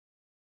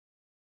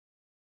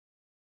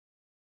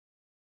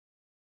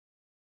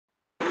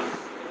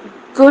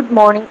Good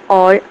morning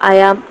all. I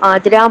am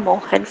Athira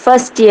Mohan,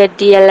 first year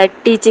DLED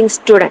teaching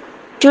student.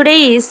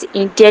 Today is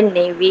Indian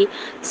Navy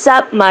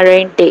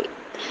Submarine Day.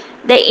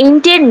 The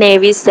Indian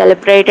Navy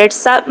celebrated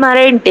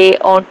Submarine Day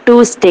on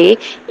Tuesday.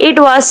 It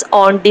was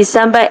on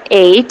December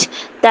 8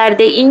 that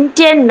the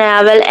Indian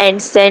naval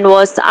ensign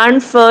was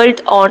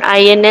unfurled on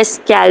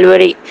INS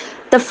Calvary,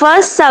 the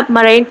first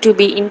submarine to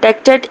be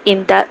inducted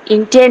in the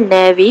Indian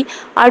Navy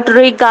at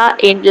Riga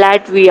in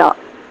Latvia,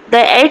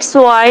 the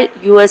erstwhile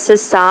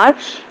USSR,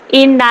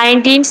 in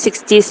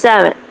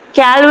 1967.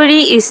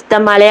 Calvary is the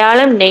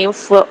Malayalam name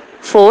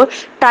for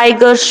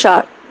tiger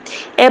shark,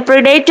 a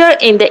predator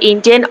in the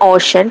Indian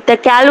Ocean. The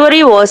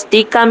Calvary was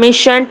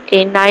decommissioned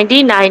in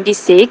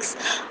 1996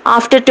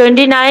 after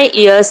 29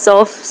 years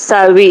of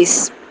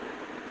service.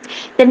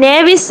 The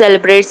Navy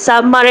celebrates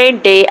Submarine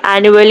Day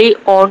annually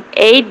on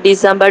 8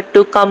 December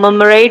to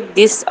commemorate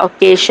this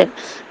occasion.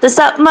 The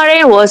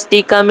submarine was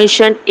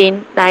decommissioned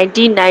in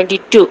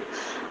 1992.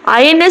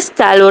 INS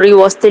Calvary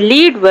was the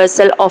lead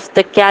vessel of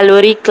the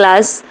Calvary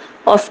class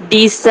of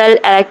diesel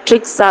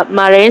electric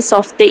submarines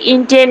of the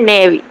Indian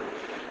Navy.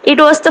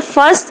 It was the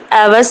first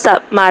ever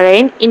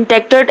submarine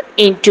inducted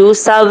into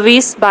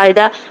service by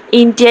the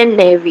Indian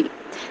Navy.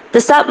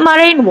 The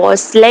submarine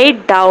was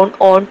laid down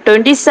on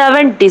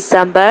 27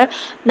 December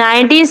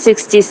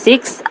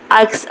 1966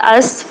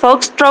 as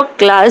Foxtrot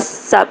class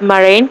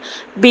submarine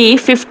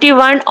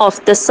B-51 of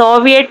the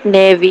Soviet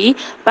Navy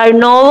by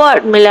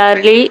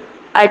Novo-Admiralty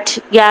at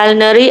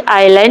Galnary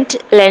Island,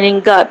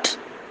 Leningrad.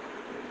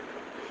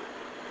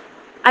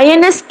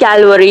 INS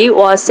Calvary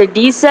was a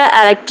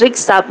diesel-electric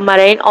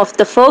submarine of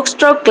the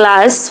Foxtrot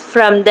class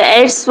from the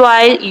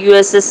erstwhile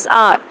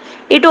USSR.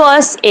 It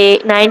was a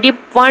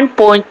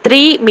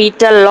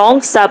 91.3-meter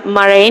long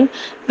submarine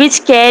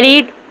which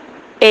carried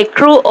a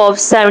crew of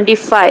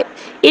 75.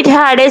 It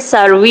had a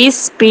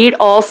service speed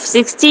of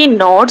 60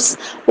 knots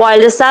while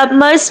the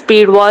submerged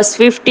speed was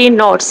 50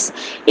 knots.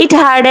 It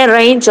had a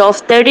range of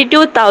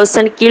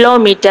 32,000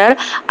 km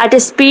at a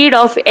speed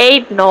of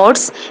 8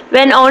 knots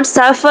when on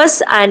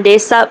surface and a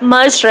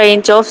submerged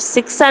range of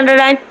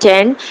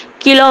 610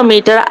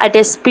 km at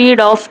a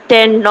speed of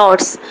 10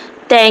 knots.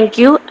 Thank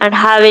you and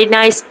have a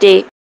nice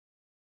day.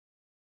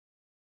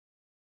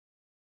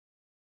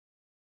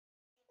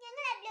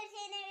 ഞങ്ങൾ upload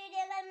ചെയ്യുന്ന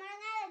വീഡിയോകൾ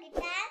മുടങ്ങാതെ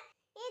കിട്ടാൻ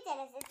ഈ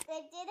channel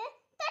subscribe ചെയ്ത്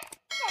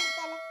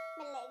തൊട്ടടുത്തുള്ള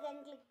bell icon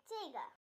click ചെയ്യുക.